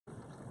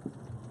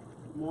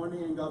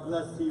Morning and God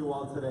bless to you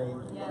all today.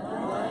 Good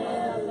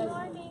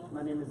morning.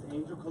 My name is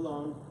Angel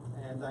Colon,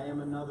 and I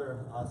am another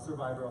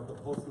survivor of the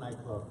Post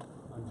nightclub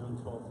on June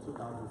 12,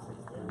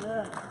 2016.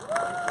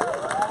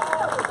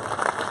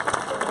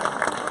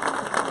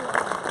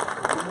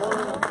 The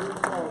morning of June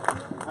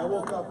 12th, I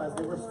woke up as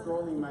they were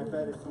strolling my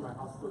bed into my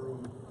hospital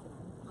room,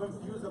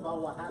 confused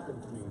about what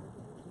happened to me.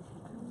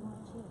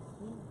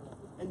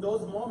 In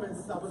those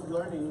moments, I was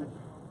learning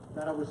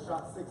that I was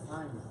shot 6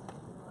 times.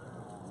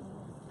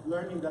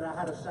 Learning that I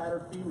had a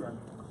shattered femur.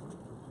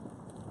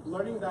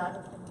 Learning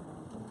that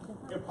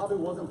it probably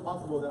wasn't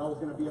possible that I was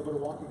going to be able to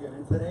walk again.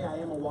 And today I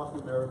am a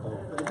walking miracle,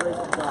 for the grace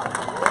of God.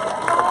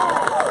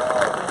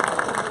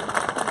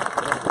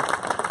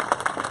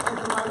 And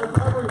in my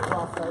recovery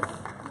process,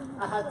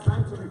 I had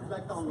time to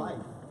reflect on life.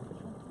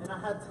 And I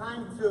had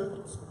time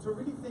to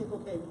really think,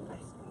 okay,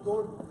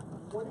 Lord,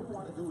 what do you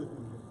want to do with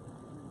me?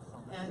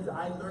 And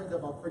I learned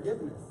about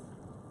forgiveness.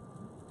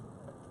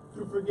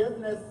 Through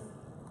forgiveness,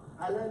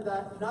 I learned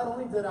that not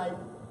only did I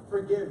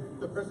forgive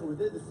the person who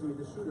did this to me,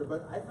 the shooter,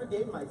 but I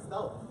forgave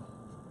myself.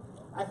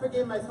 I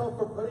forgave myself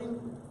for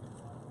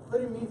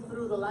putting me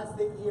through the last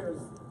 8 years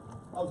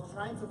of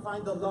trying to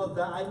find the love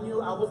that I knew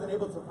I wasn't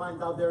able to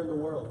find out there in the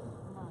world.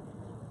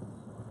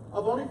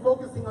 Of only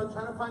focusing on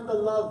trying to find the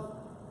love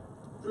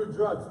through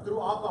drugs,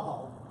 through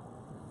alcohol.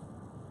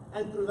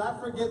 And through that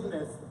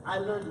forgiveness, I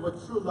learned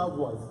what true love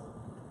was.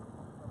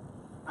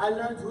 I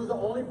learned who the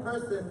only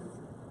person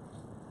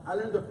I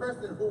learned the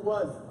person who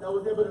was, that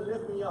was able to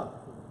lift me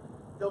up,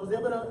 that was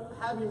able to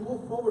have me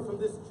move forward from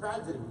this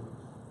tragedy.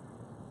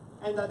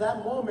 And at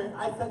that moment,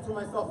 I said to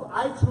myself,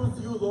 I choose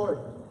you, Lord.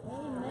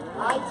 Amen.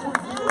 I choose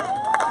you.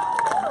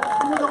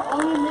 You are the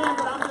only man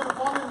that I'm going to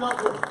fall in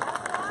love with.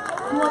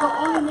 You are the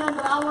only man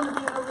that I want to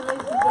be in a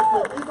relationship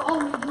with. It's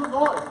only you,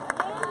 Lord.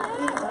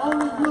 It is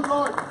only you,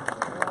 Lord.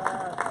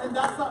 And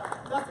that's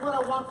what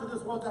I want for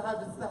this world to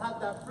have, is to have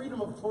that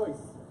freedom of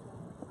choice.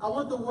 I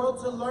want the world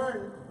to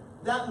learn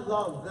that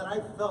love that I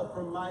felt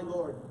from my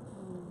Lord.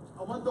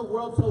 I want the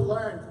world to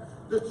learn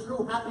the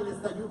true happiness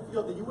that you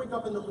feel, that you wake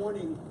up in the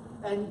morning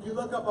and you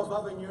look up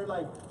above and you're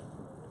like,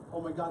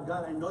 oh my God,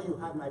 God, I know you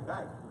have my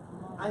back.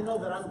 I know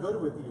that I'm good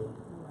with you.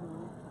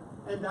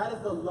 And that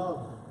is the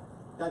love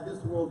that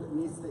this world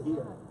needs to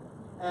hear.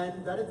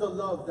 And that is the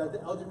love that the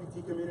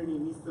LGBT community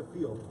needs to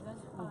feel.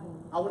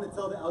 I want to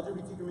tell the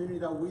LGBT community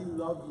that we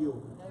love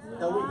you,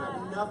 that we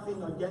have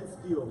nothing against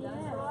you.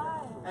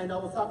 And I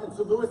was talking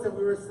to Lewis and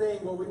we were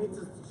saying, well, we need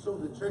to show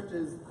the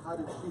churches how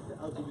to treat the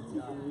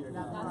LGBT community.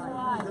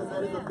 Because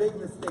that is a big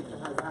mistake that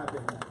has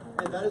happened.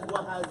 And that is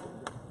what has,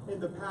 in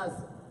the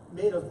past,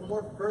 made us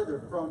more further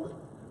from,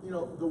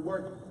 the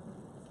work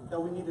that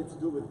we needed to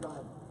do with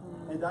God.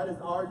 And that is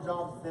our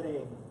job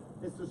today,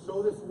 is to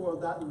show this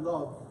world that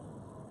love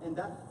and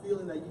that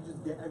feeling that you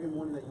just get every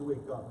morning that you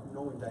wake up,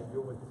 knowing that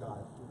you're with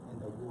God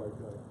and that you are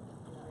good.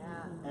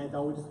 And I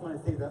would just want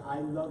to say that I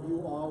love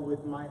you all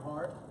with my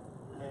heart,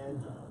 and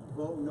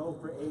vote no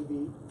for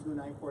AB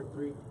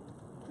 2943.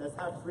 Let's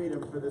have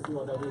freedom for this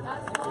world that we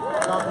have.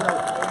 God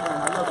bless.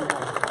 Amen.